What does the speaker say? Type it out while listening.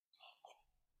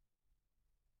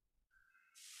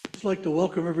just like to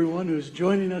welcome everyone who's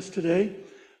joining us today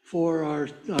for our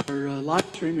live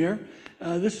stream here.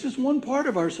 This is just one part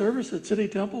of our service at City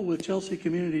Temple with Chelsea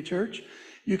Community Church.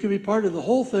 You can be part of the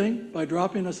whole thing by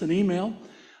dropping us an email,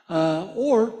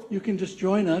 or you can just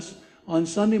join us on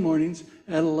Sunday mornings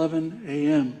at 11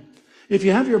 a.m. If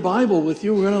you have your Bible with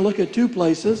you, we're going to look at two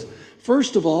places.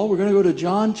 First of all, we're going to go to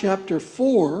John chapter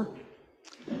 4,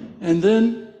 and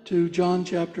then to John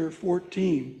chapter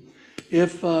 14.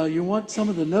 If you want some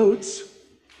of the notes,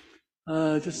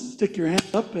 just stick your hand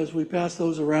up as we pass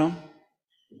those around.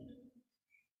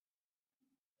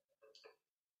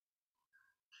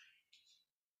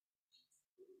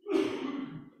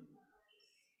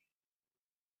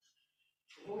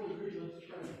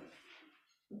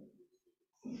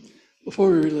 Before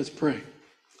we read, let's pray.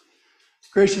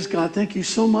 Gracious God, thank you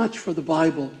so much for the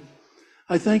Bible.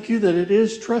 I thank you that it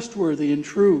is trustworthy and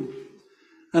true.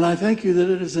 And I thank you that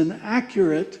it is an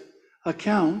accurate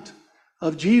account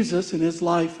of Jesus and his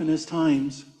life and his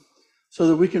times, so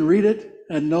that we can read it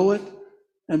and know it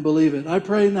and believe it. I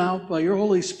pray now by your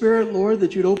Holy Spirit, Lord,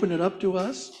 that you'd open it up to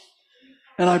us.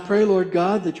 And I pray, Lord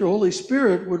God, that your Holy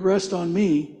Spirit would rest on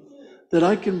me, that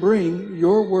I can bring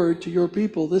your word to your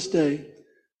people this day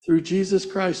through Jesus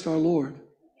Christ our Lord.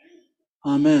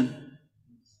 Amen.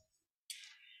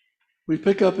 We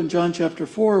pick up in John chapter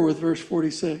 4 with verse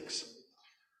 46.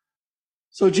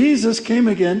 So Jesus came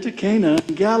again to Cana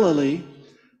in Galilee,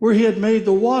 where he had made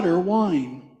the water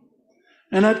wine.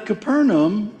 And at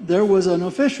Capernaum there was an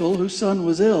official whose son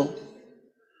was ill.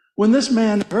 When this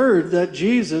man heard that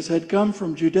Jesus had come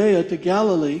from Judea to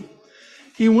Galilee,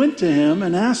 he went to him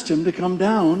and asked him to come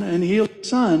down and heal his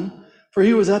son, for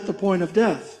he was at the point of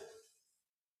death.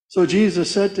 So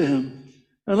Jesus said to him,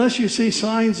 "Unless you see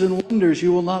signs and wonders,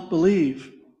 you will not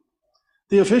believe."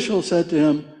 The official said to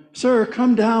him, "Sir,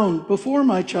 come down before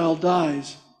my child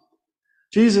dies."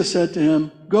 Jesus said to him,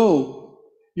 "Go,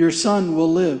 your son will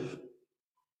live."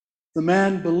 The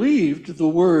man believed the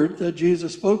word that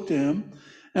Jesus spoke to him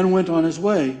and went on his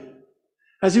way.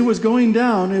 As he was going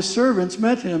down, his servants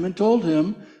met him and told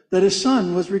him that his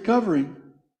son was recovering.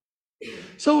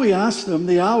 So he asked them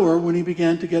the hour when he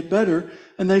began to get better,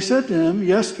 and they said to him,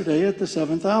 "Yesterday at the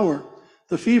 7th hour,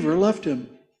 the fever left him."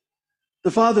 The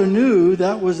father knew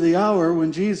that was the hour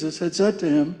when Jesus had said to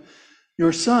him,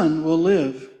 "Your son will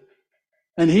live."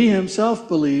 And he himself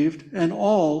believed, and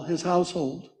all his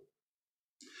household.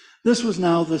 This was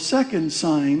now the second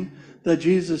sign that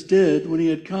Jesus did when he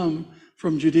had come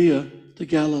from Judea to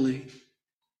Galilee.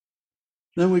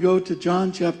 Then we go to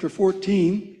John chapter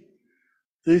 14.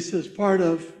 This is part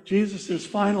of Jesus'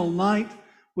 final night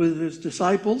with his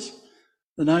disciples,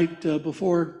 the night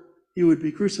before he would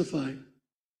be crucified.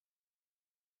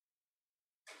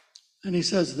 And he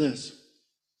says this,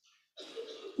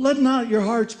 "Let not your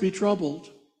hearts be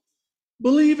troubled.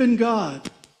 Believe in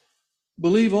God.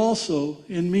 Believe also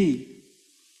in me.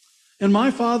 In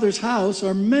my Father's house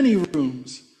are many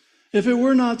rooms. If it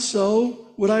were not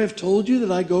so, would I have told you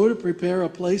that I go to prepare a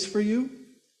place for you?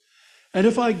 And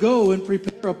if I go and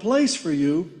prepare a place for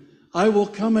you, I will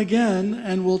come again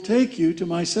and will take you to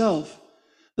myself,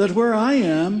 that where I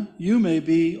am, you may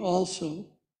be also.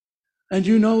 And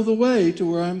you know the way to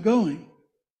where I'm going."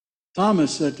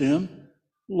 Thomas said to him,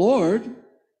 "Lord,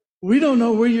 we don't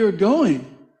know where you're going.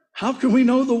 How can we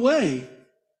know the way?"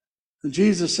 And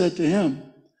Jesus said to him,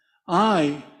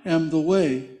 "I am the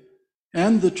way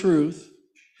and the truth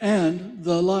and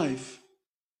the life.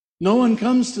 No one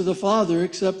comes to the Father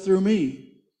except through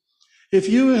me. If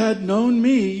you had known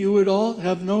me, you would all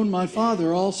have known my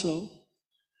Father also.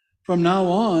 From now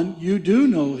on, you do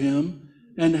know him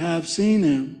and have seen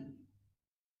him."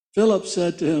 Philip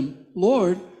said to him,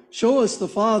 "Lord, show us the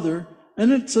Father,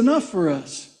 and it's enough for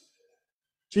us."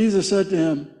 Jesus said to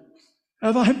him,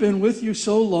 "Have I been with you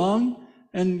so long,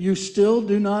 and you still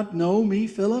do not know me,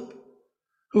 Philip?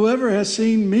 Whoever has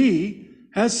seen me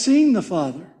has seen the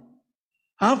Father.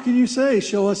 How can you say,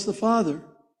 'Show us the Father'?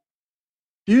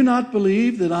 Do you not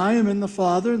believe that I am in the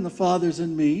Father and the Father's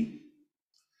in me?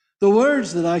 The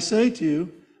words that I say to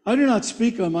you, I do not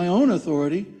speak on my own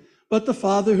authority, but the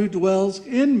Father who dwells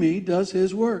in me does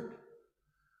his work.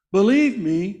 Believe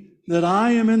me that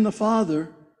I am in the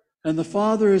Father and the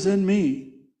Father is in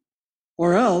me,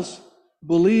 or else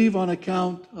believe on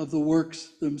account of the works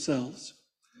themselves."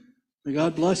 May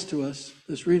God bless to us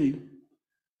this reading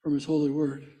from his holy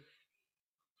word.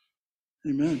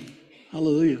 Amen.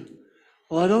 Hallelujah.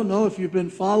 Well, I don't know if you've been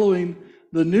following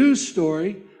the news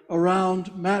story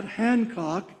around Matt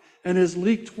Hancock and his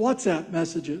leaked WhatsApp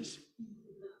messages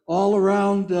all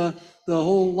around the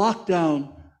whole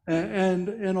lockdown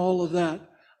and all of that.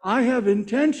 I have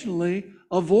intentionally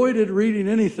avoided reading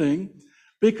anything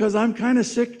because I'm kind of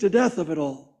sick to death of it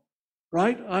all,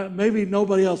 right? Maybe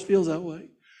nobody else feels that way,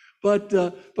 but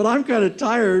I'm kind of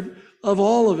tired of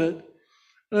all of it.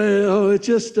 It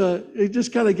just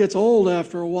kind of gets old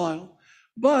after a while.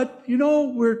 But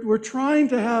we're trying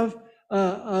to have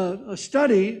a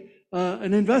study,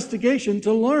 an investigation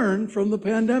to learn from the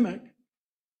pandemic.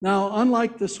 Now,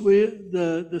 unlike the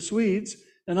Swedes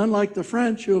and unlike the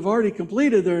French who have already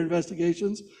completed their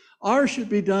investigations, ours should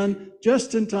be done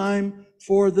just in time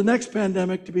for the next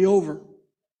pandemic to be over.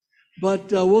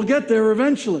 But we'll get there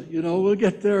eventually. We'll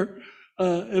get there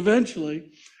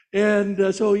eventually.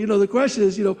 And so, the question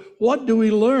is, what do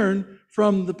we learn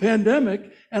from the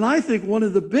pandemic? And I think one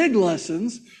of the big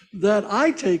lessons that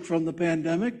I take from the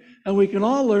pandemic, and we can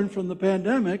all learn from the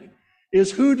pandemic,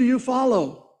 is who do you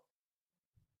follow?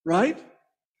 Right?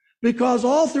 Because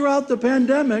all throughout the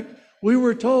pandemic, we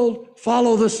were told,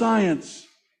 follow the science.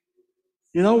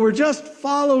 We're just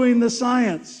following the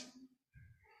science.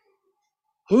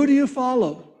 Who do you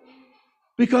follow?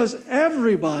 Because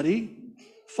everybody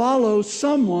follows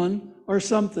someone or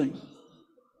something.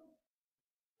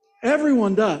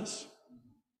 Everyone does.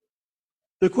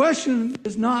 The question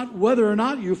is not whether or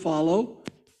not you follow,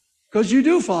 because you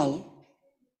do follow.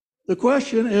 The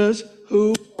question is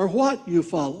who or what you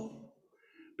follow.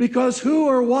 Because who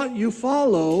or what you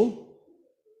follow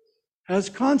has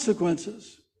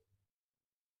consequences.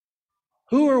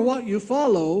 Who or what you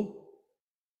follow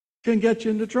can get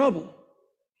you into trouble.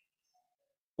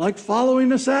 Like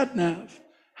following a sat-nav.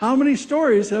 How many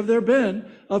stories have there been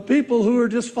of people who are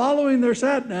just following their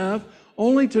sat-nav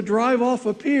only to drive off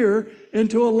a pier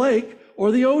into a lake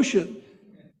or the ocean?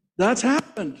 That's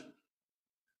happened.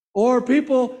 Or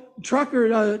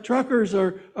truckers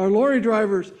or lorry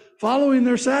drivers following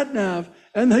their sat-nav,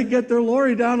 and they get their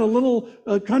lorry down a little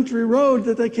country road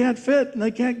that they can't fit and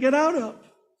they can't get out of.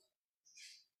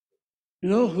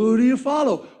 Who do you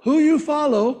follow? Who you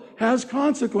follow has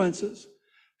consequences.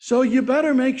 So you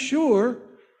better make sure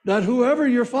that whoever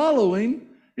you're following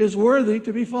is worthy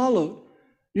to be followed.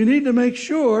 You need to make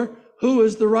sure who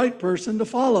is the right person to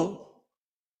follow.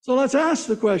 So let's ask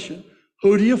the question,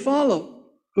 who do you follow?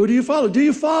 Who do you follow? Do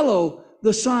you follow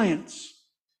the science?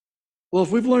 Well,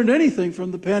 if we've learned anything from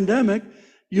the pandemic,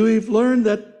 you've learned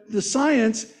that the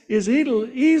science is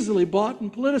easily bought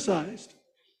and politicized.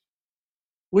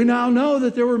 We now know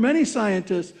that there were many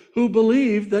scientists who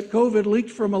believed that COVID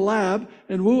leaked from a lab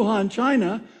in Wuhan,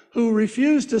 China, who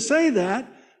refused to say that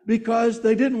because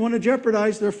they didn't want to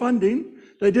jeopardize their funding.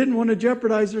 They didn't want to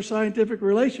jeopardize their scientific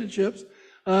relationships.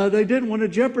 They didn't want to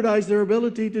jeopardize their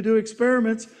ability to do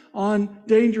experiments on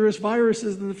dangerous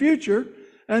viruses in the future.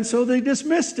 And so they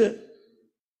dismissed it.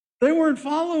 They weren't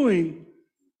following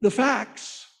the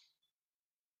facts.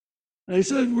 They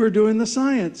said, we're doing the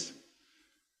science.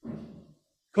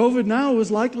 COVID now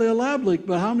was likely a lab leak,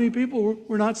 but how many people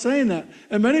were not saying that?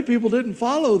 And many people didn't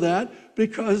follow that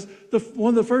because one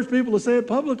of the first people to say it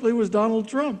publicly was Donald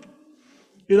Trump.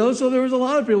 So there was a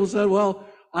lot of people who said, well,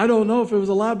 I don't know if it was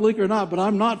a lab leak or not, but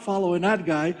I'm not following that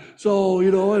guy, so,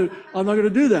 I'm not going to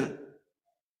do that.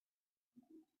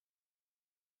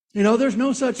 There's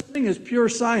no such thing as pure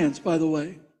science, by the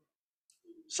way.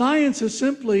 Science is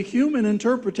simply human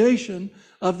interpretation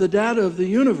of the data of the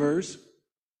universe,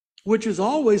 which is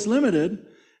always limited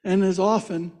and is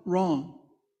often wrong.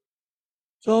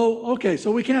 So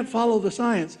we can't follow the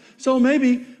science. So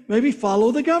maybe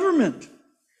follow the government.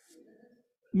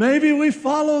 Maybe we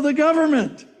follow the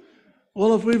government.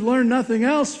 Well, if we've learned nothing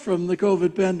else from the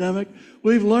COVID pandemic,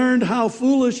 we've learned how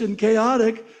foolish and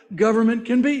chaotic government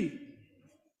can be.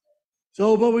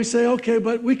 But we say,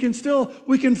 but we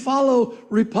can follow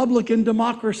Republican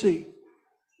democracy,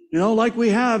 like we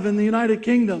have in the United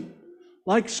Kingdom,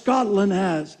 like Scotland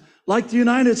has, like the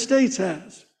United States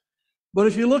has. But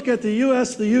if you look at the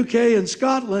US, the UK, and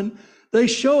Scotland, they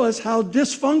show us how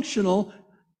dysfunctional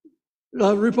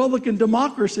Republican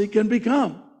democracy can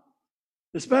become,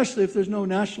 especially if there's no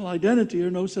national identity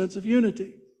or no sense of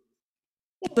unity.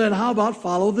 Well, then how about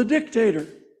follow the dictator?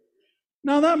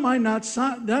 Now that might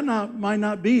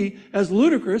not be as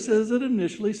ludicrous as it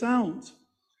initially sounds.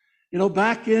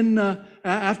 Back in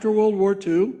after World War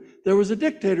II, there was a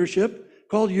dictatorship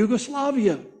called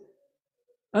Yugoslavia,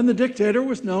 and the dictator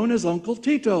was known as Uncle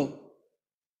Tito.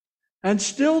 And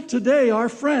still today, our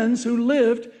friends who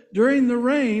lived during the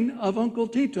reign of Uncle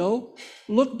Tito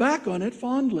look back on it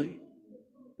fondly.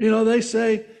 They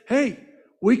say, hey,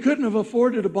 we couldn't have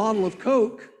afforded a bottle of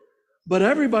Coke, but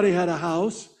everybody had a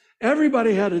house,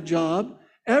 everybody had a job,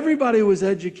 everybody was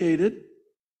educated.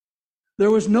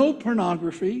 There was no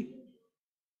pornography.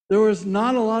 There was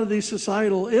not a lot of these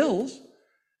societal ills.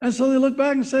 And so they look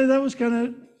back and say that was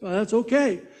that's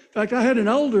okay. In fact, I had an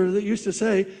elder that used to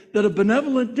say that a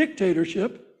benevolent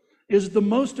dictatorship is the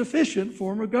most efficient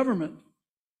form of government.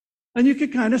 And you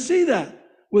could kind of see that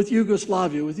with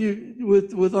Yugoslavia,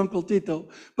 with Uncle Tito.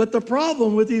 But the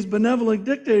problem with these benevolent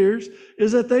dictators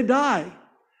is that they die.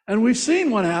 And we've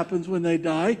seen what happens when they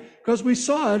die, because we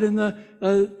saw it in the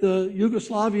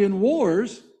Yugoslavian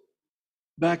wars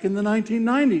back in the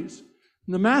 1990s,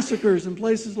 and the massacres in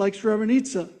places like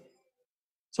Srebrenica.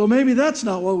 So maybe that's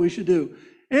not what we should do.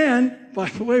 And, by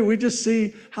the way, we just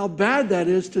see how bad that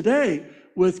is today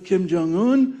with Kim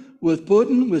Jong-un, with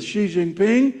Putin, with Xi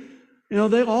Jinping. You know,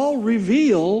 they all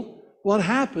reveal what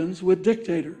happens with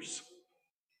dictators.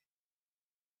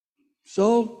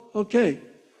 So, okay.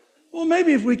 Well,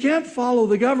 maybe if we can't follow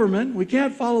the government, we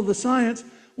can't follow the science,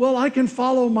 well, I can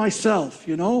follow myself,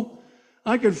 you know?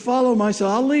 I can follow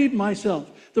myself. I'll lead myself.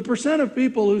 The percent of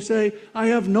people who say, I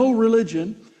have no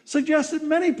religion, suggests that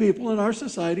many people in our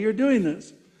society are doing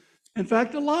this. In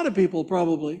fact, a lot of people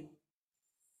probably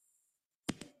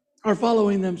are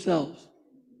following themselves.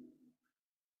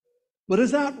 But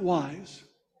is that wise?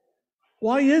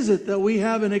 Why is it that we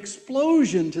have an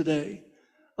explosion today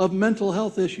of mental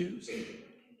health issues?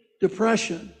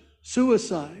 Depression,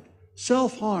 suicide,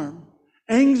 self-harm,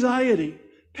 anxiety,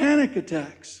 panic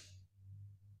attacks.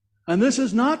 And this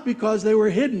is not because they were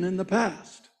hidden in the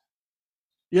past.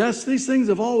 Yes, these things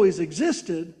have always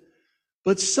existed,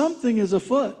 but something is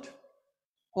afoot.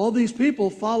 All these people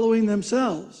following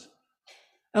themselves.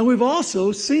 And we've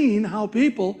also seen how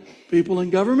people in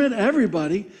government,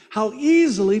 everybody, how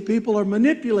easily people are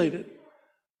manipulated.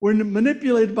 We're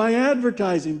manipulated by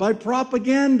advertising, by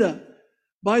propaganda,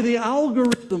 by the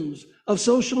algorithms of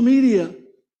social media,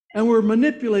 and we're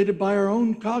manipulated by our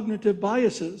own cognitive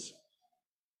biases.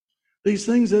 These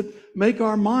things that make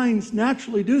our minds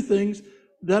naturally do things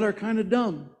that are kind of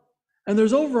dumb. And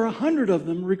there's over 100 of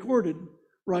them recorded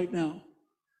right now.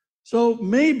 So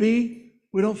maybe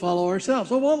we don't follow ourselves.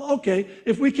 So, well, okay,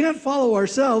 if we can't follow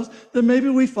ourselves, then maybe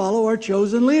we follow our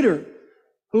chosen leader,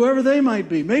 whoever they might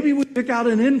be. Maybe we pick out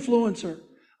an influencer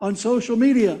on social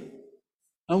media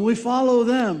and we follow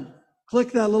them.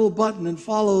 Click that little button and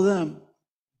follow them.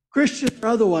 Christian or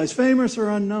otherwise, famous or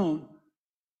unknown.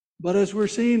 But as we're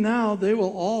seeing now, they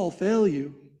will all fail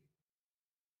you.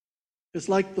 It's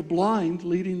like the blind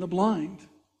leading the blind.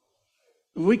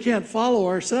 If we can't follow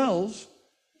ourselves,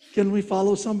 can we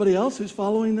follow somebody else who's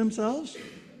following themselves?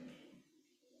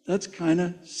 That's kind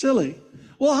of silly.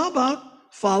 Well, how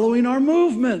about following our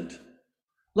movement?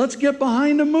 Let's get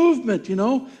behind a movement, you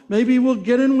know. Maybe we'll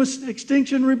get in with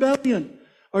Extinction Rebellion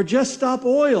or Just Stop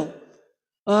Oil.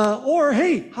 Or,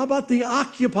 hey, how about the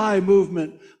Occupy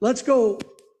movement? Let's go.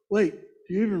 Wait,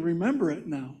 do you even remember it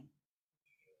now?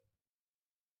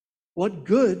 What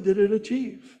good did it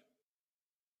achieve?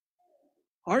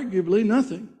 Arguably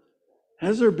nothing.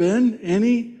 Has there been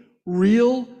any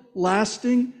real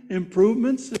lasting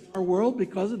improvements in our world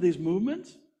because of these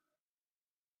movements?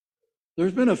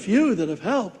 There's been a few that have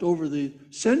helped over the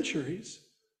centuries,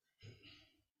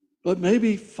 but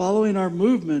maybe following our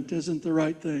movement isn't the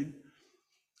right thing.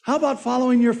 How about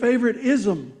following your favorite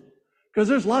ism? Because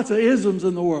there's lots of isms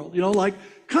in the world, you know, like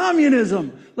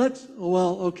communism.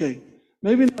 Okay,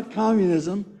 maybe not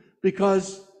communism,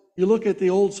 because you look at the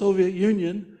old Soviet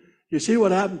Union, you see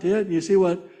what happened to it, and you see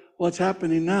what's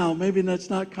happening now. Maybe that's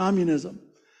not communism.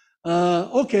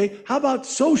 Okay, how about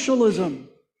socialism?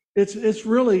 It's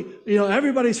really, you know,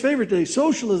 everybody's favorite day,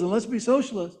 socialism. Let's be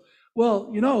socialist. Well,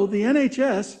 you know, the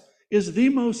NHS is the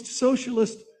most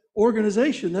socialist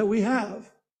organization that we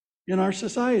have in our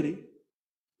society.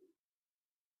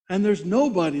 And there's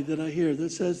nobody that I hear that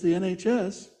says the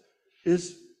NHS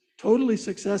is totally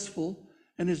successful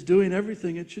and is doing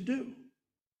everything it should do.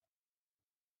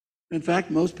 In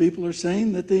fact, most people are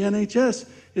saying that the NHS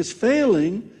is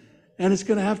failing and it's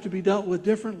going to have to be dealt with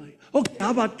differently. Okay,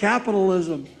 how about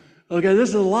capitalism? Okay, this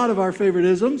is a lot of our favorite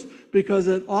isms because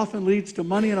it often leads to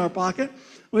money in our pocket.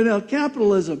 We know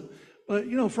capitalism, but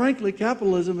you know, frankly,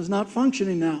 capitalism is not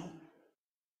functioning now.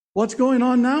 What's going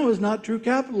on now is not true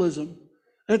capitalism.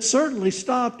 It certainly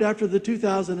stopped after the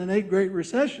 2008 Great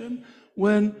Recession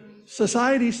when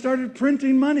society started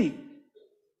printing money.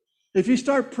 If you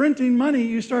start printing money,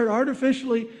 you start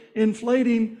artificially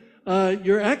inflating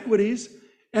your equities,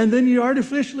 and then you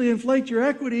artificially inflate your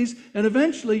equities, and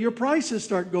eventually your prices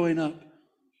start going up.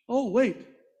 Oh, wait,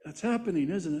 that's happening,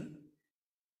 isn't it?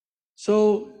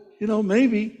 So, you know,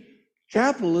 maybe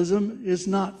capitalism is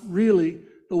not really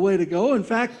the way to go. In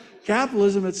fact,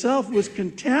 capitalism itself was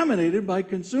contaminated by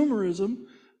consumerism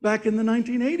back in the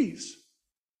 1980s.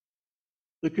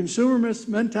 The consumerist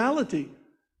mentality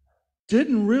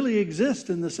didn't really exist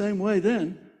in the same way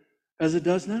then as it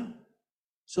does now.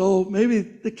 So maybe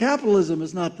the capitalism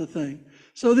is not the thing.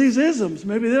 So these isms,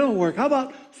 maybe they don't work. How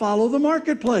about follow the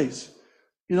marketplace?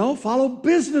 Follow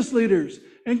business leaders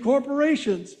and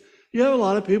corporations. You have a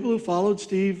lot of people who followed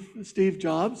Steve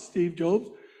Jobs.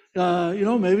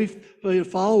 Maybe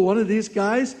follow one of these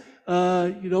guys.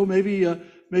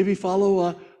 Maybe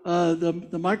follow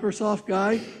the Microsoft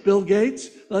guy, Bill Gates.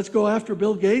 Let's go after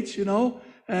Bill Gates,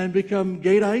 and become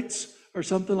Gateites or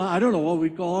something like. I don't know what we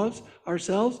call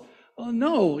ourselves.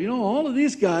 No, all of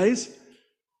these guys.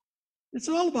 It's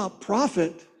all about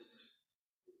profit.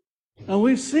 And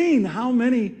we've seen how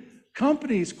many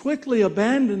companies quickly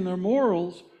abandon their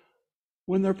morals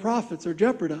when their profits are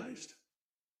jeopardized.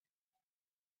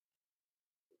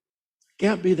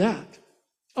 Can't be that.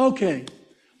 Okay,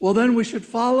 well then we should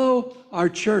follow our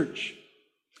church.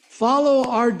 Follow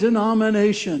our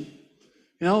denomination.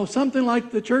 Something like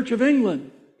the Church of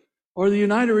England or the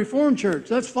United Reformed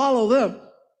Church. Let's follow them.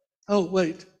 Oh,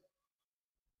 wait.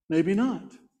 Maybe not.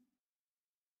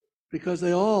 Because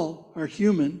they all are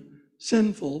human,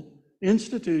 sinful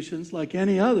institutions like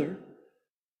any other.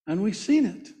 And we've seen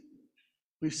it.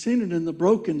 We've seen it in the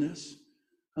brokenness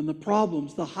and the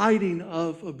problems, the hiding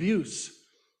of abuse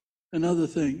and other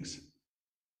things.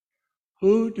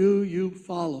 Who do you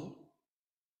follow?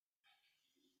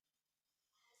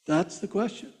 That's the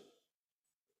question.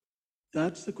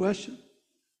 That's the question.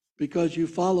 Because you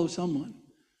follow someone.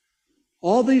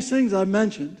 All these things I've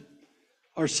mentioned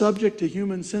are subject to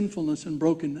human sinfulness and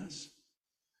brokenness.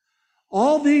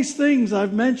 All these things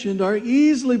I've mentioned are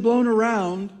easily blown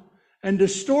around and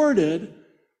distorted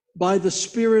by the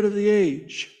spirit of the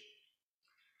age.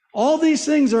 All these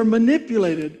things are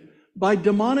manipulated by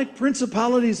demonic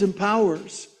principalities and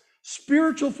powers,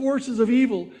 spiritual forces of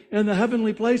evil in the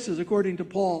heavenly places, according to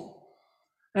Paul,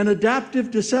 and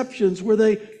adaptive deceptions where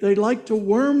they like to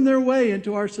worm their way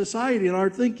into our society and our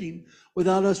thinking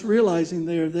without us realizing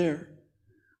they are there.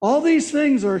 All these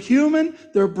things are human,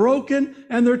 they're broken,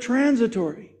 and they're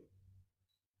transitory.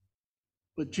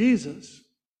 But Jesus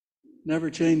never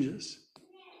changes.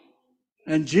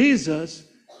 And Jesus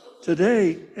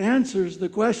today answers the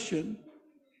question,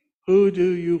 who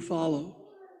do you follow?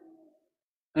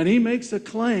 And he makes a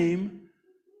claim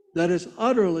that is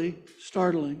utterly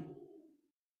startling.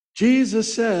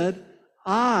 Jesus said,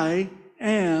 I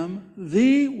am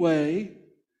the way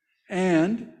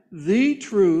and the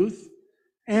truth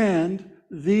and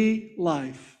the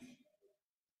life.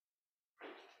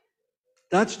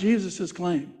 That's Jesus'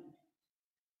 claim.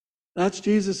 That's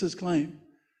Jesus' claim.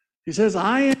 He says,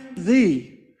 I am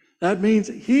the. That means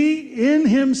he in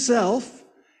himself,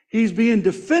 he's being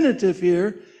definitive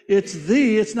here. It's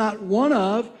the, it's not one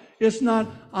of, it's not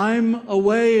I'm a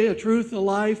way, a truth, a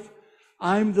life.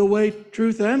 I'm the way,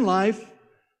 truth, and life.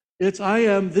 It's I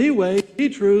am the way, the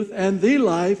truth, and the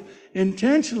life,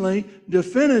 intentionally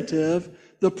definitive,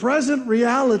 the present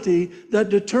reality that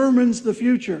determines the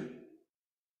future.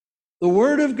 The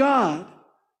Word of God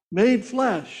made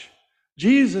flesh.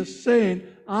 Jesus saying,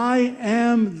 I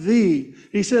am the.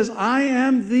 He says, I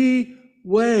am the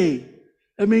way.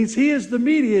 It means he is the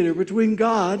mediator between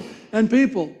God and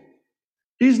people.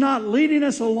 He's not leading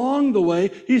us along the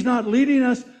way. He's not leading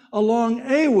us along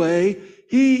a way.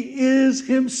 He is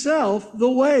himself the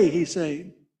way, he's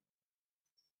saying.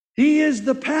 He is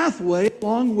the pathway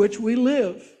along which we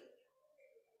live.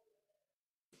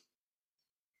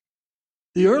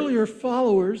 The earliest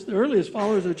followers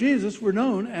of Jesus were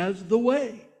known as the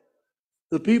way,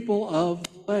 the people of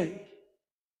the way.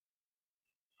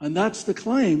 And that's the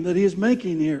claim that he is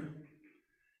making here.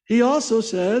 He also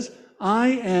says, I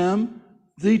am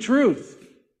the truth.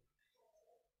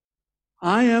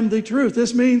 I am the truth.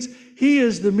 This means he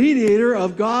is the mediator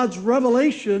of God's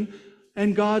revelation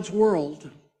and God's world.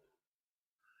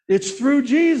 It's through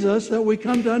Jesus that we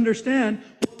come to understand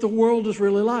what the world is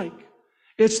really like.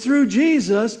 It's through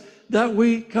Jesus that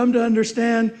we come to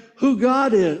understand who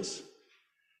God is.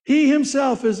 He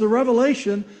himself is the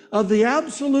revelation of the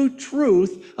absolute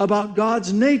truth about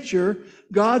God's nature,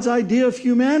 God's idea of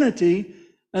humanity,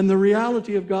 and the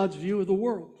reality of God's view of the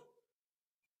world.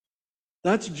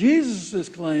 That's Jesus'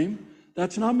 claim.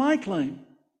 That's not my claim.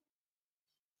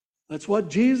 That's what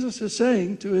Jesus is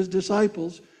saying to his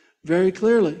disciples very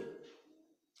clearly.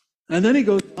 And then he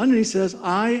goes on and he says,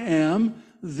 I am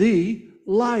the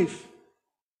life.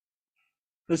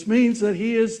 This means that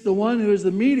he is the one who is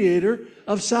the mediator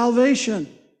of salvation,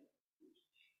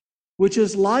 which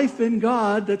is life in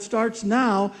God that starts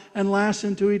now and lasts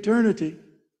into eternity.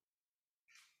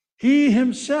 He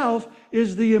himself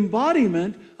is the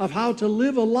embodiment of how to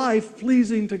live a life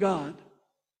pleasing to God.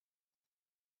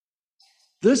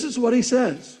 This is what he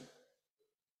says.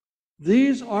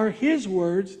 These are his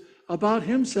words about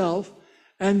himself.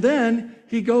 And then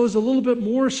he goes a little bit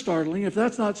more startling. If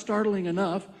that's not startling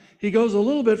enough, he goes a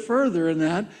little bit further in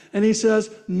that. And he says,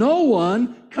 no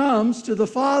one comes to the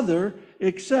Father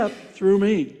except through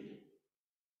me.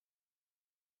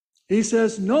 He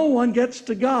says, no one gets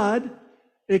to God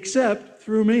except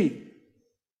through me.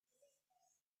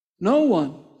 No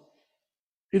one.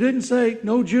 He didn't say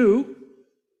no Jew.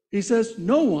 He says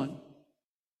no one.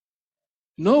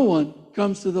 No one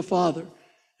comes to the Father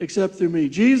except through me.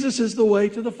 Jesus is the way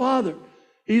to the Father.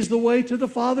 He's the way to the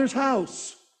Father's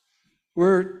house,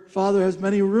 where Father has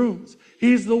many rooms.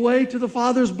 He's the way to the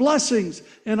Father's blessings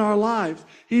in our lives.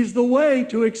 He's the way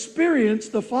to experience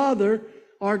the Father,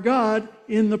 our God,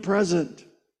 in the present.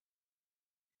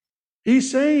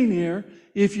 He's saying here,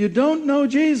 if you don't know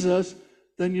Jesus,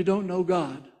 then you don't know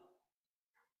God.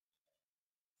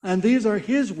 And these are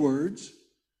his words,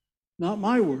 not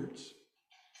my words.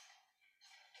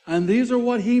 And these are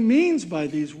what he means by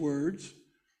these words.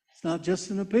 It's not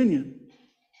just an opinion.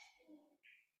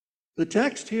 The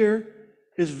text here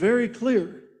is very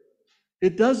clear.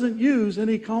 It doesn't use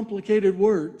any complicated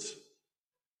words.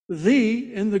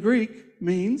 The in the Greek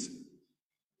means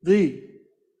the.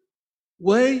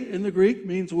 Way in the Greek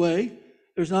means way.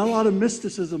 There's not a lot of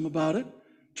mysticism about it.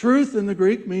 Truth in the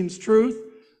Greek means truth.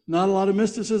 Not a lot of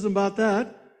mysticism about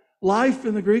that. Life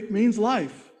in the Greek means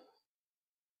life.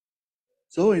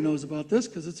 Zoe knows about this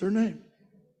because it's her name.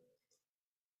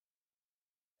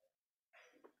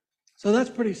 So that's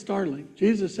pretty startling.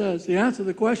 Jesus says, the answer to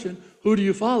the question, who do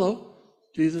you follow?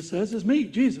 Jesus says, is me,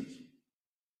 Jesus.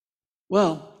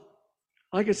 Well,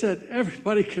 like I said,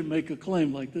 everybody can make a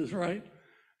claim like this, right?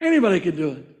 Anybody can do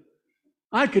it.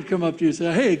 I could come up to you and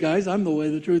say, hey guys, I'm the way,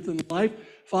 the truth, and the life.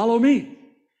 Follow me.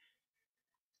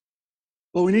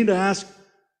 But we need to ask,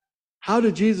 how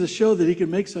did Jesus show that he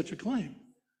can make such a claim?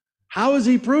 How is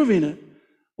he proving it?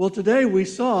 Well, today we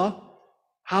saw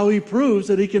how he proves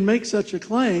that he can make such a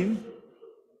claim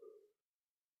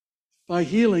by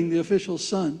healing the official's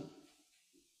son.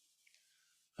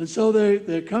 And so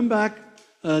they come back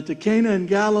to Cana in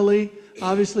Galilee.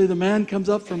 Obviously, the man comes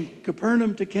up from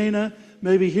Capernaum to Cana,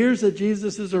 maybe hears that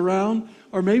Jesus is around,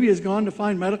 or maybe has gone to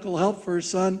find medical help for his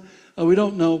son. We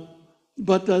don't know.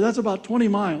 But that's about 20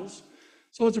 miles.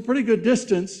 So it's a pretty good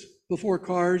distance before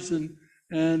cars and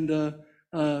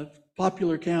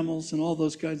popular camels and all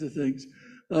those kinds of things.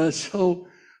 And so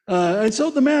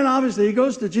the man, obviously, he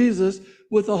goes to Jesus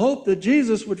with the hope that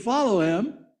Jesus would follow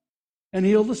him and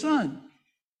heal the son.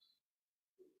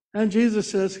 And Jesus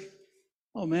says,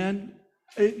 oh man,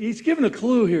 he's given a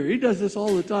clue here. He does this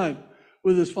all the time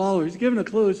with his followers. He's given a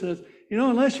clue. He says,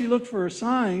 unless you look for a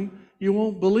sign, you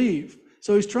won't believe.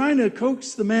 So he's trying to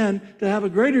coax the man to have a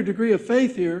greater degree of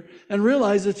faith here and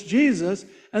realize it's Jesus,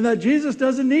 and that Jesus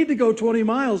doesn't need to go 20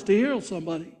 miles to heal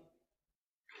somebody.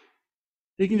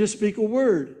 He can just speak a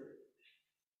word.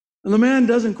 And the man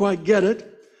doesn't quite get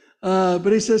it,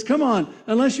 but he says, come on,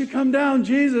 unless you come down,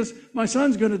 Jesus, my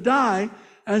son's going to die.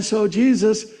 And so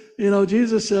Jesus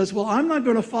says, well, I'm not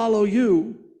going to follow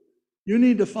you. You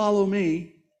need to follow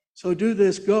me. So do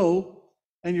this, go,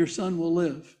 and your son will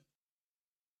live.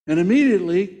 And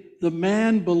immediately the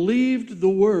man believed the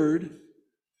word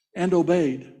and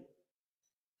obeyed.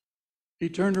 He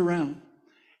turned around.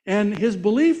 And his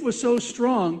belief was so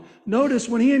strong. Notice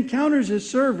when he encounters his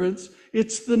servants,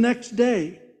 it's the next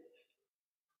day.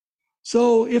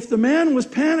 So if the man was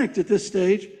panicked at this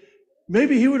stage,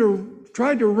 maybe he would have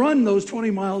tried to run those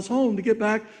 20 miles home to get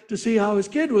back to see how his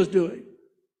kid was doing.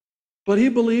 But he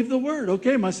believed the word.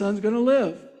 Okay, my son's going to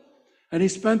live. And he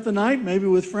spent the night, maybe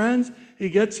with friends. He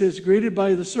gets greeted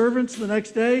by the servants the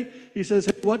next day. He says,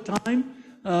 hey, what time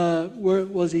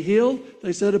was he healed?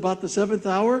 They said about the 7th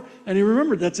hour. And he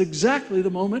remembered that's exactly the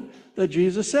moment that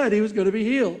Jesus said he was going to be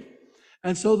healed.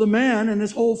 And so the man and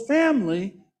his whole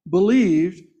family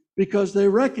believed because they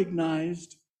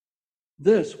recognized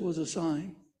this was a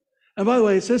sign. And by the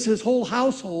way, it says his whole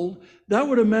household. That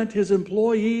would have meant his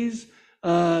employees,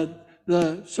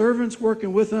 the servants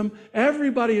working with him,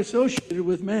 everybody associated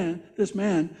with this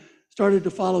man started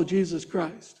to follow Jesus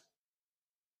Christ.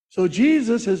 So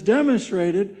Jesus has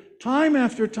demonstrated time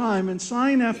after time and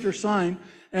sign after sign,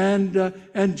 and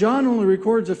John only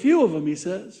records a few of them, he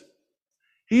says.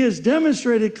 He has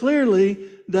demonstrated clearly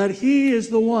that he is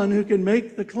the one who can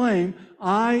make the claim,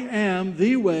 I am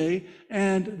the way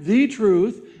and the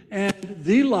truth and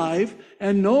the life,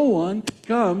 and no one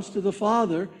comes to the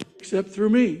Father except through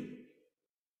me.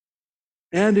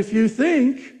 And if you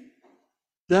think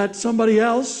that somebody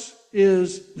else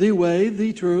is the way,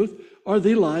 the truth, or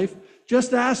the life,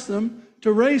 just ask them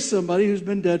to raise somebody who's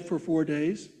been dead for 4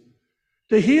 days,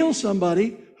 to heal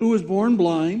somebody who was born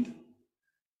blind,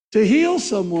 to heal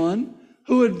someone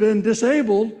who had been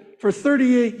disabled for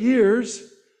 38 years,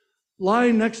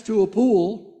 lying next to a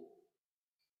pool,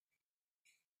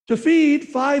 to feed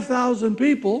 5,000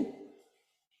 people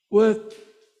with a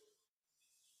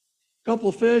couple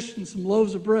of fish and some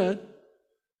loaves of bread.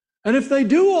 And if they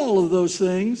do all of those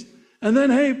things, and then,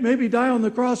 hey, maybe die on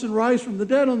the cross and rise from the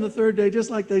dead on the third day, just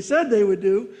like they said they would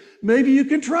do, maybe you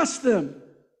can trust them.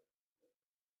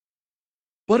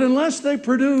 But unless they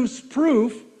produce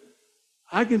proof,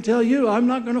 I can tell you, I'm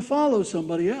not going to follow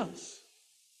somebody else.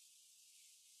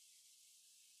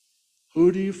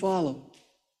 Who do you follow?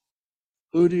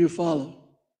 Who do you follow?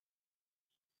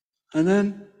 And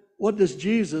then, what does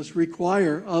Jesus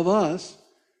require of us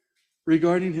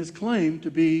regarding his claim to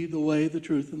be the way, the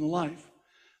truth, and the life?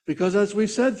 Because as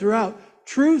we've said throughout,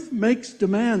 truth makes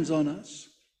demands on us.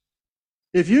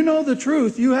 If you know the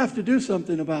truth, you have to do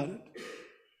something about it.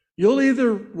 You'll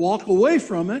either walk away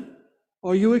from it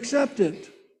or you accept it.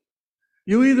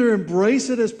 You either embrace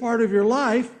it as part of your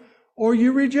life or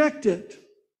you reject it.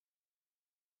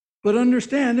 But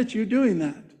understand that you're doing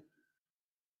that.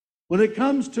 When it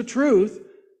comes to truth,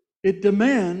 it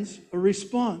demands a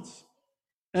response.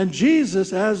 And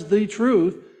Jesus, as the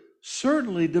truth,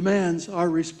 certainly demands our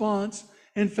response.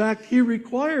 In fact, he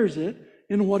requires it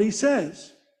in what he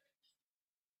says.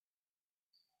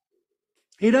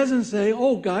 He doesn't say,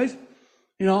 oh, guys,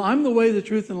 I'm the way, the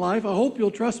truth, and life. I hope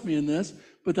you'll trust me in this,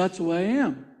 but that's the way I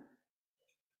am.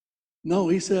 No,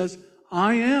 he says,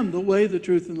 I am the way, the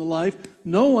truth, and the life.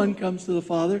 No one comes to the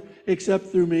Father except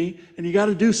through me, and you got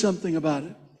to do something about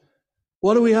it.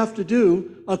 What do we have to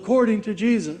do according to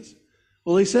Jesus?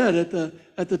 Well, he said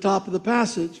at the top of the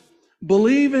passage,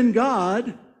 believe in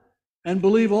God and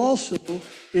believe also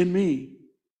in me.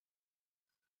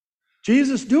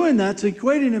 Jesus doing that's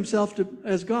equating himself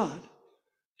as God.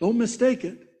 Don't mistake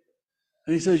it.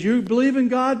 And he says, you believe in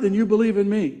God, then you believe in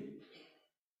me.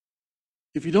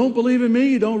 If you don't believe in me,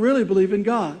 you don't really believe in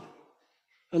God,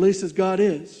 at least as God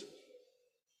is.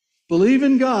 Believe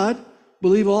in God,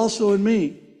 believe also in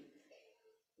me.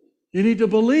 You need to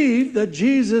believe that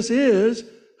Jesus is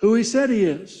who he said he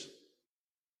is.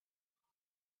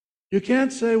 You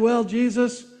can't say, well,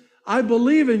 Jesus, I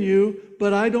believe in you,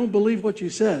 but I don't believe what you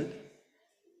said.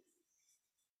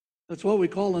 That's what we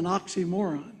call an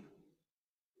oxymoron.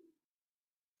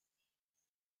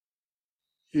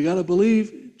 You got to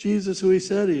believe Jesus who he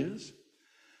said he is.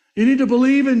 You need to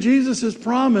believe in Jesus'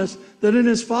 promise that in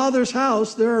his Father's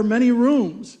house there are many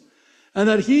rooms, and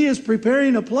that he is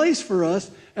preparing a place for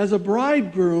us as a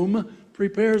bridegroom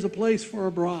prepares a place for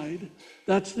a bride.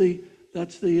 That's the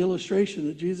illustration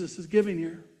that Jesus is giving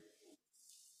here.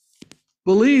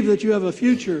 Believe that you have a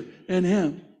future in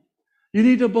him. You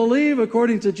need to believe,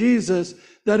 according to Jesus,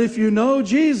 that if you know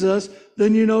Jesus,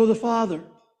 then you know the Father.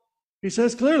 He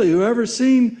says clearly, whoever's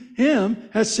seen him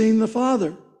has seen the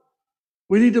Father.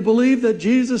 We need to believe that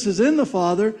Jesus is in the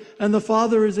Father and the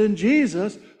Father is in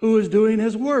Jesus, who is doing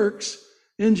his works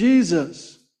in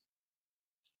Jesus.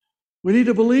 We need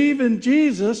to believe in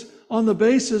Jesus on the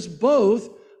basis both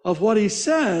of what he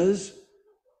says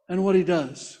and what he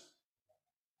does.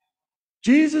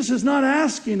 Jesus is not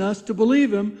asking us to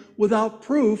believe him without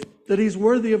proof that he's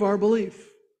worthy of our belief.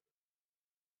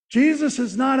 Jesus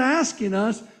is not asking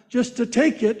us just to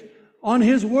take it on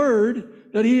his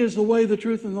word that he is the way, the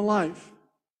truth, and the life.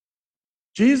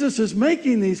 Jesus is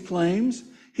making these claims.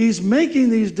 He's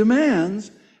making these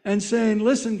demands and saying,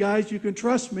 listen, guys, you can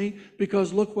trust me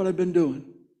because look what I've been doing.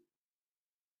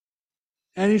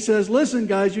 And he says, listen,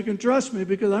 guys, you can trust me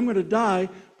because I'm going to die,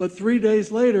 but 3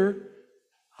 days later,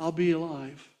 I'll be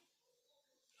alive.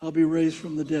 I'll be raised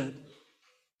from the dead.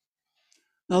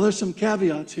 Now, there's some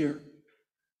caveats here.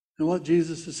 And what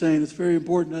Jesus is saying, it's very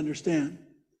important to understand.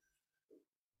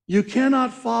 You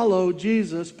cannot follow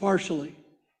Jesus partially.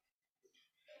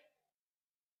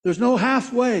 There's no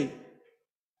halfway.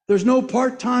 There's no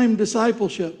part-time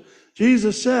discipleship.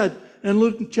 Jesus said in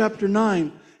Luke chapter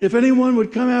 9, if anyone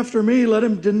would come after me, let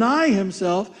him deny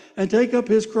himself and take up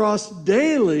his cross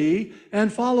daily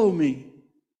and follow me.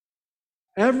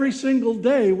 Every single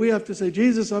day we have to say,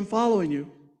 Jesus, I'm following you.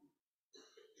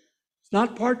 It's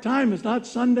not part-time. It's not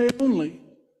Sunday only.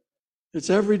 It's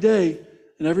every day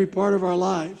in every part of our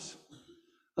lives.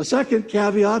 A second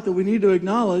caveat that we need to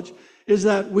acknowledge is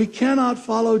that we cannot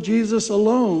follow Jesus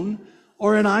alone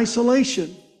or in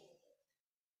isolation.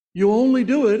 You only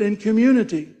do it in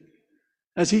community.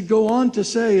 As he'd go on to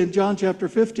say in John chapter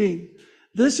 15,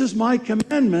 this is my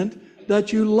commandment,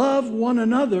 that you love one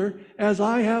another as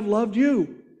I have loved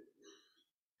you.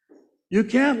 You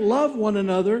can't love one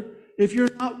another if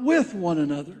you're not with one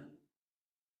another.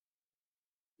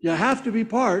 You have to be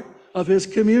part of his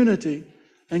community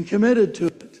and committed to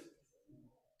it.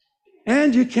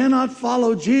 And you cannot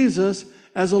follow Jesus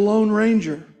as a lone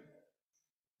ranger.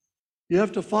 You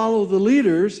have to follow the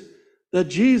leaders that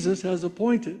Jesus has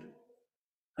appointed.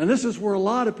 And this is where a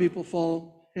lot of people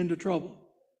fall into trouble.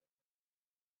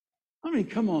 I mean,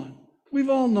 come on. We've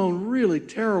all known really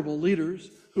terrible leaders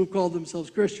who called themselves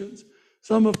Christians.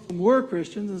 Some of whom were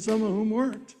Christians and some of whom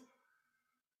weren't.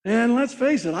 And let's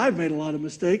face it, I've made a lot of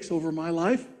mistakes over my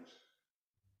life.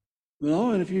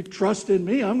 And if you trust in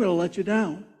me, I'm going to let you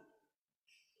down.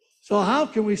 So how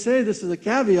can we say this is a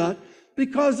caveat?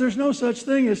 Because there's no such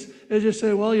thing as just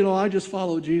say, well, I just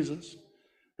follow Jesus.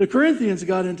 The Corinthians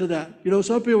got into that.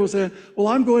 Some people were saying, well,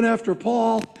 I'm going after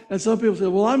Paul. And some people say,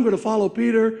 well, I'm going to follow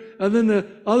Peter. And then the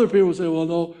other people say, well,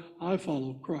 no, I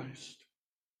follow Christ.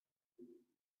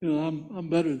 I'm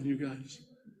better than you guys.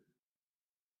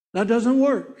 That doesn't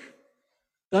work.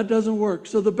 That doesn't work.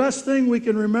 So the best thing we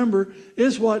can remember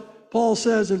is what Paul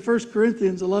says in 1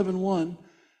 Corinthians 11:1.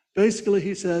 Basically,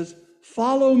 he says,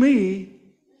 follow me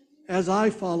as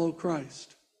I follow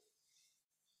Christ.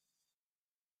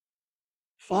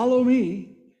 Follow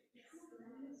me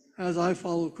as I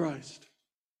follow Christ.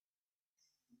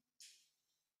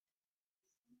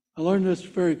 I learned this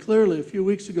very clearly a few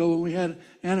weeks ago when we had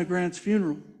Anna Grant's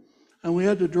funeral. And we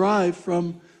had to drive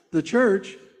from the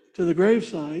church to the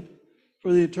graveside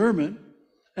for the interment.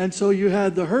 And so you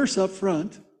had the hearse up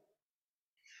front.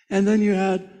 And then you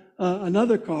had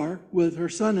another car with her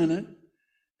son in it.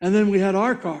 And then we had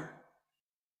our car.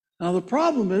 Now the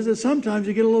problem is that sometimes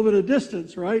you get a little bit of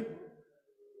distance, right?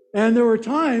 And there were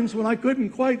times when I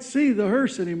couldn't quite see the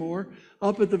hearse anymore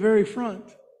up at the very front.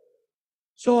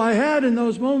 So I had in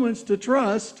those moments to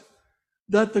trust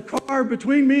that the car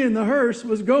between me and the hearse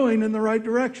was going in the right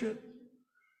direction,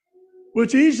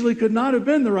 which easily could not have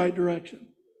been the right direction.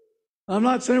 I'm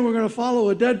not saying we're going to follow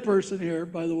a dead person here,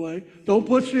 by the way. Don't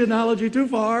push the analogy too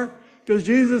far, because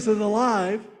Jesus is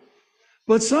alive.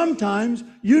 But sometimes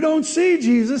you don't see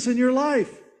Jesus in your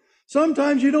life.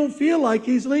 Sometimes you don't feel like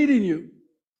he's leading you.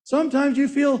 Sometimes you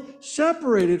feel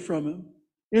separated from him.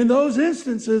 In those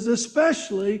instances,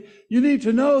 especially, you need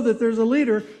to know that there's a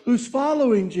leader who's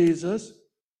following Jesus,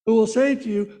 who will say to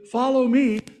you, follow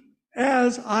me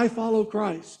as I follow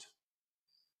Christ.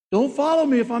 Don't follow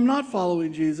me if I'm not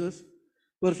following Jesus,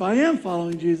 but if I am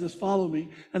following Jesus, follow me.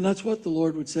 And that's what the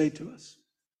Lord would say to us.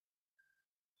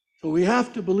 So we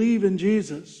have to believe in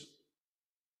Jesus.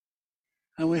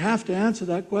 And we have to answer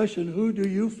that question, who do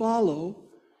you follow?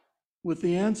 With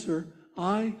the answer,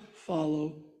 I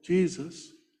follow Jesus,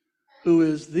 who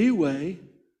is the way,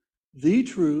 the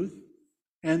truth,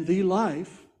 and the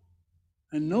life.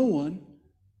 And no one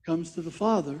comes to the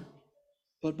Father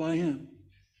but by him.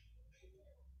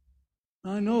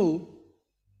 I know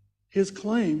his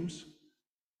claims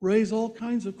raise all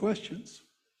kinds of questions.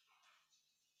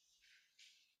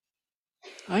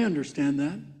 I understand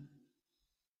that.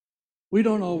 We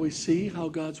don't always see how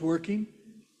God's working.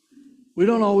 We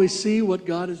don't always see what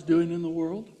God is doing in the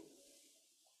world.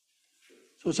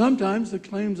 So sometimes the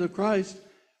claims of Christ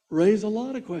raise a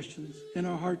lot of questions in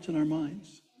our hearts and our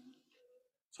minds.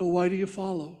 So why do you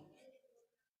follow?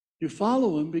 You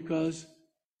follow him because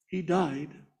he died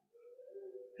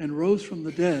and rose from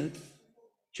the dead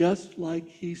just like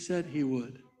he said he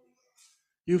would.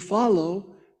 You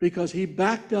follow because he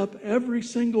backed up every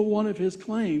single one of his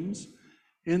claims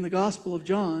in the Gospel of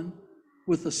John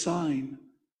with a sign,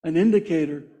 an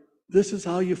indicator. This is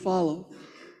how you follow.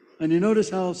 And you notice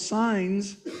how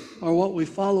signs are what we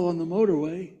follow on the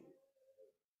motorway.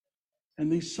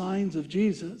 And these signs of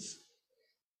Jesus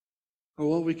are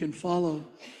what we can follow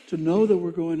to know that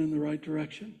we're going in the right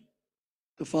direction,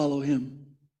 to follow him.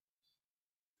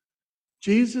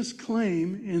 Jesus'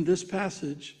 claim in this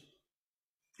passage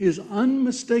is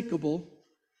unmistakable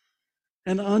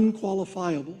and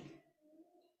unqualifiable,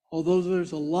 although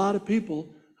there's a lot of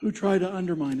people who try to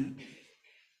undermine it.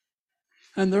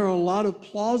 And there are a lot of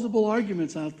plausible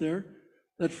arguments out there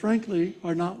that frankly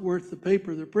are not worth the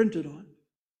paper they're printed on,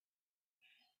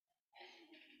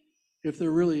 if they're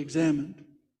really examined.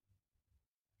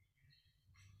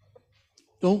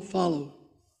 Don't follow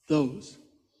those.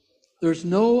 There's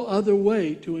no other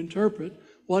way to interpret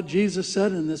what Jesus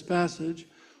said in this passage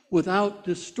without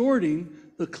distorting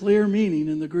the clear meaning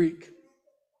in the Greek.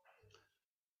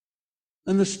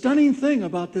 And the stunning thing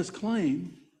about this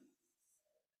claim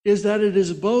is that it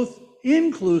is both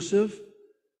inclusive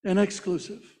and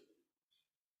exclusive.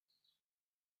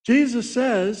 Jesus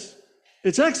says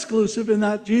It's exclusive in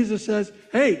that Jesus says,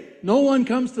 hey, no one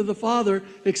comes to the Father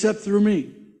except through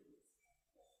me.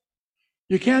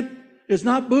 You can't, it's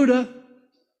not Buddha,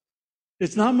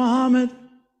 it's not Muhammad,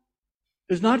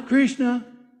 it's not Krishna,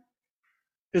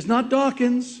 it's not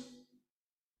Dawkins,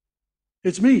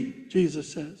 it's me,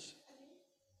 Jesus says.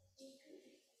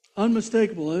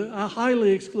 Unmistakable,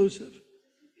 highly exclusive.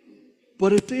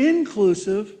 But it's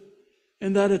inclusive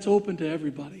in that it's open to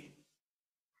everybody.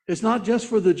 It's not just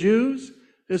for the Jews,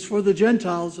 it's for the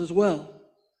Gentiles as well.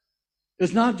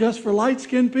 It's not just for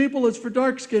light-skinned people, it's for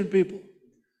dark-skinned people.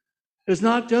 It's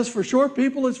not just for short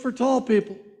people, it's for tall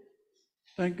people.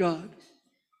 Thank God.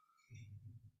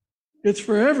 It's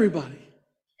for everybody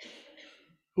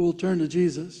who will turn to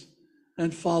Jesus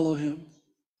and follow him.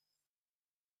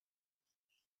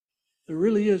 There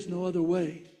really is no other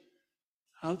way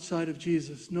outside of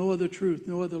Jesus, no other truth,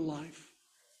 no other life.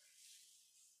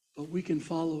 But we can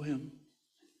follow him.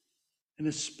 And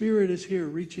his Spirit is here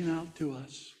reaching out to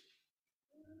us.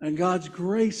 And God's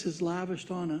grace is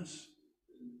lavished on us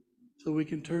so we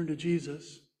can turn to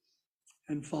Jesus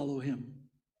and follow him.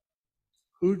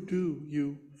 Who do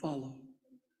you follow?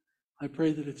 I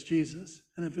pray that it's Jesus.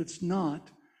 And if it's not,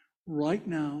 right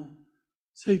now,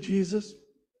 say, Jesus,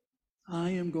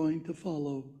 I am going to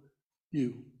follow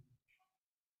you.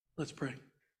 Let's pray.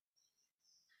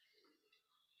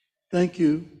 Thank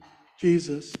you,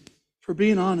 Jesus, for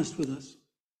being honest with us.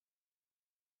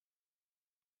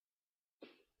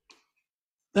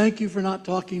 Thank you for not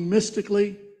talking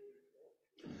mystically.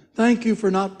 Thank you for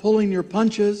not pulling your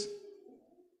punches.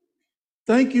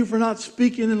 Thank you for not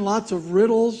speaking in lots of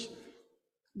riddles,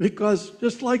 because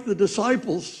just like the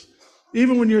disciples,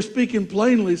 even when you're speaking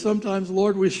plainly, sometimes,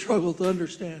 Lord, we struggle to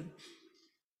understand.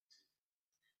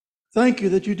 Thank you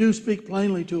that you do speak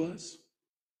plainly to us.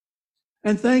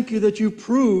 And thank you that you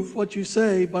prove what you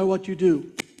say by what you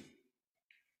do.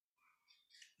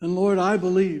 And Lord, I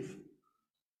believe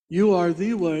you are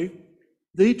the way,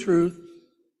 the truth,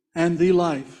 and the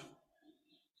life.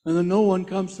 And that no one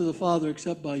comes to the Father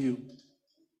except by you.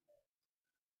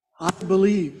 I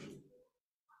believe.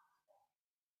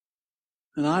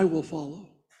 And I will follow.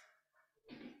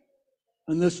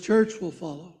 And this church will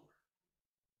follow.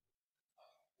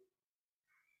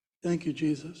 Thank you,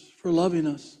 Jesus, for loving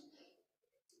us.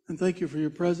 And thank you for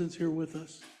your presence here with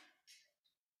us.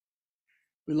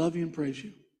 We love you and praise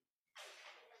you.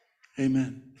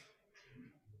 Amen.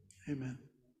 Amen.